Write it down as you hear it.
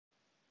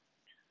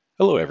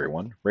Hello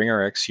everyone,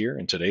 RingRx here,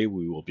 and today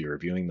we will be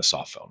reviewing the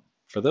Softphone.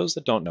 For those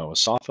that don't know, a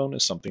Softphone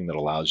is something that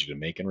allows you to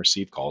make and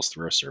receive calls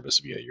through our service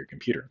via your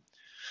computer.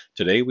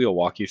 Today we will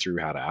walk you through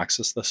how to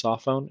access the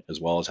Softphone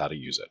as well as how to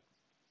use it.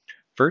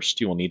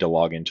 First, you will need to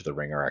log into the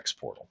RingRx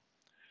portal.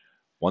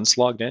 Once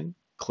logged in,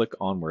 click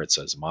on where it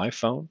says My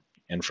Phone,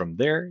 and from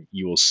there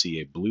you will see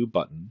a blue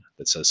button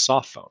that says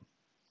Softphone.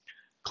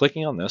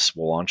 Clicking on this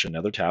will launch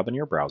another tab in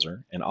your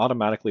browser and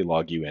automatically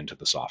log you into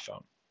the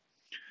Softphone.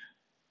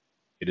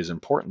 It is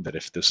important that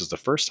if this is the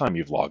first time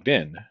you've logged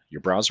in,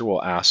 your browser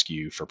will ask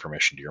you for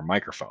permission to your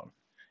microphone.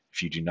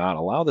 If you do not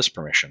allow this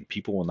permission,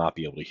 people will not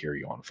be able to hear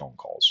you on phone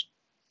calls.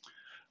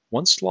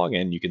 Once logged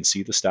in, you can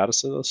see the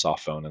status of the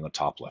Softphone in the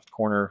top left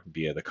corner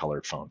via the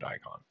colored phone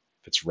icon.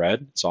 If it's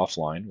red, it's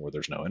offline where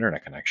there's no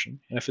internet connection,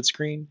 and if it's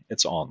green,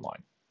 it's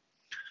online.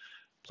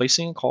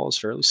 Placing a call is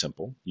fairly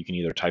simple. You can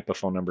either type a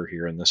phone number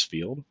here in this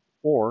field,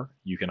 or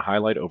you can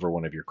highlight over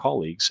one of your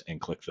colleagues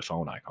and click the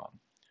phone icon.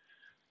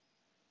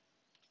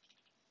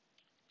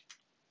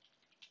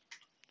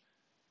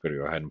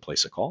 Go ahead and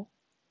place a call.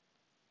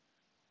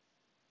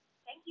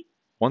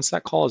 Once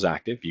that call is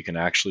active, you can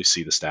actually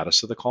see the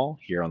status of the call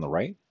here on the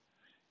right.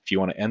 If you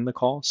want to end the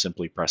call,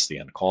 simply press the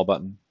end call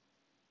button.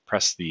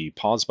 Press the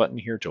pause button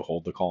here to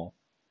hold the call.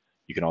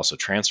 You can also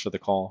transfer the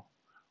call,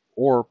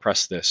 or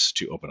press this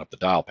to open up the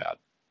dial pad.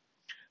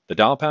 The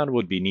dial pad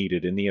would be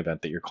needed in the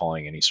event that you're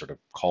calling any sort of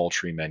call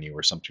tree menu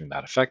or something to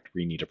that effect,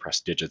 where you need to press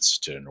digits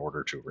in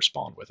order to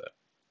respond with it.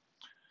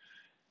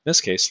 In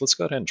this case, let's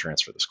go ahead and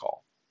transfer this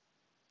call.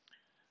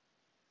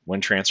 When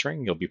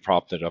transferring, you'll be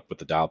prompted up with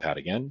the dial pad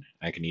again.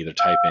 I can either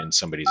type in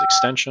somebody's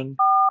extension,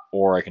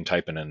 or I can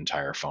type in an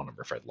entire phone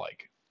number if I'd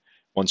like.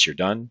 Once you're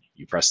done,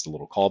 you press the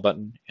little call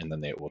button, and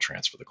then it will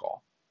transfer the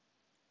call.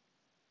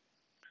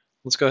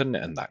 Let's go ahead and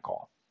end that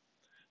call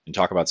and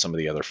talk about some of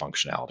the other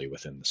functionality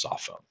within the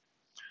Softphone.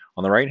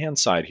 On the right-hand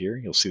side here,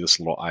 you'll see this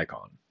little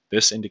icon.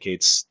 This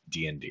indicates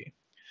D&D.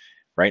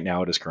 Right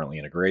now, it is currently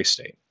in a gray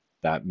state.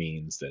 That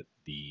means that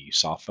the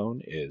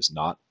Softphone is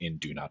not in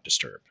Do Not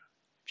Disturb.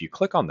 If you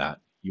click on that,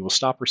 you will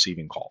stop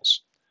receiving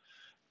calls.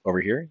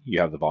 Over here,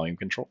 you have the volume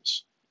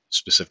controls,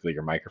 specifically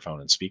your microphone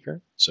and speaker.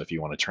 So if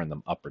you want to turn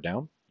them up or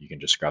down, you can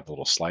just grab the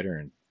little slider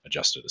and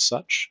adjust it as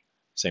such.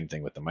 Same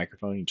thing with the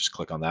microphone. You just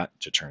click on that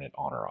to turn it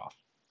on or off.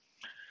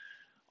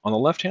 On the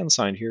left-hand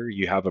side here,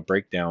 you have a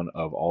breakdown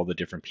of all the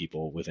different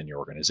people within your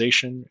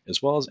organization,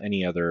 as well as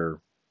any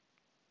other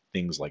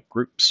things like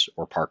groups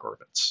or park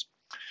orbits.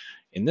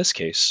 In this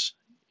case,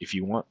 if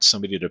you want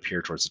somebody to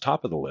appear towards the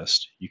top of the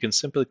list, you can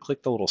simply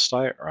click the little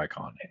star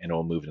icon and it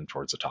will move them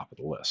towards the top of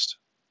the list.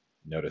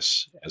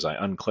 Notice as I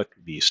unclick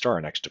the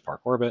star next to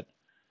Park Orbit,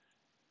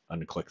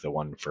 unclick the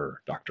one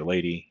for Dr.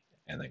 Lady,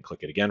 and then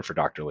click it again for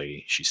Dr.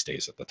 Lady, she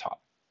stays at the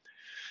top.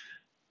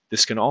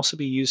 This can also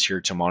be used here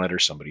to monitor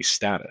somebody's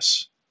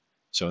status.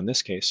 So in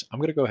this case, I'm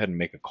going to go ahead and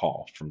make a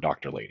call from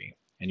Dr. Lady,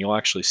 and you'll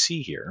actually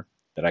see here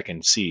that I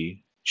can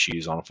see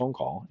she's on a phone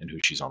call and who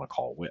she's on a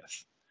call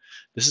with.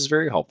 This is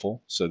very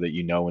helpful so that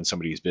you know when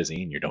somebody is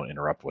busy and you don't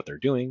interrupt what they're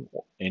doing,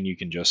 and you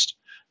can just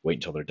wait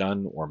until they're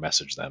done or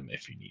message them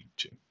if you need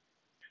to.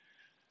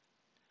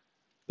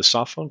 The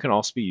Softphone can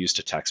also be used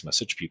to text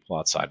message people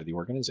outside of the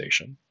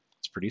organization.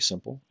 It's pretty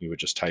simple. You would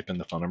just type in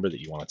the phone number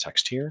that you want to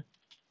text here,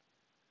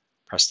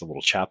 press the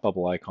little chat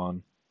bubble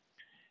icon,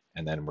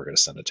 and then we're going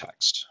to send a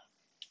text.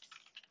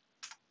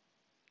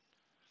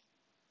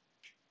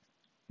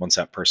 Once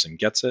that person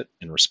gets it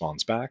and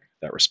responds back,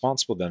 that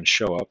response will then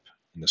show up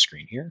in the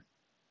screen here.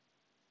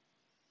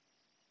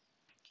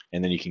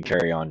 And then you can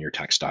carry on your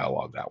text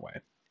dialogue that way.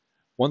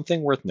 One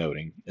thing worth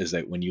noting is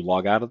that when you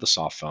log out of the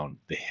Softphone,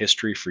 the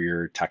history for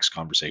your text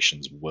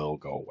conversations will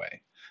go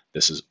away.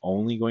 This is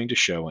only going to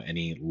show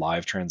any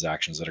live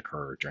transactions that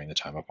occur during the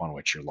time upon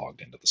which you're logged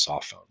into the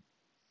Softphone.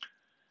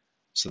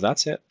 So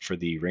that's it for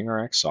the Ring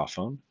RX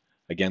Softphone.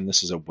 Again,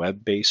 this is a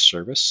web-based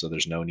service, so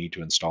there's no need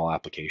to install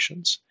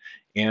applications.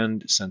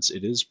 And since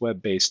it is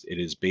web-based, it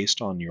is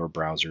based on your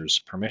browser's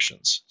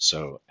permissions.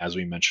 So as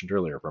we mentioned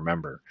earlier,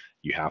 remember,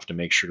 you have to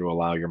make sure to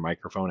allow your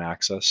microphone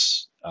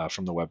access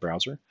from the web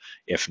browser.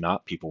 If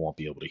not, people won't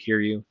be able to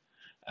hear you,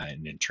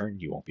 and in turn,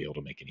 you won't be able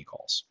to make any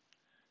calls.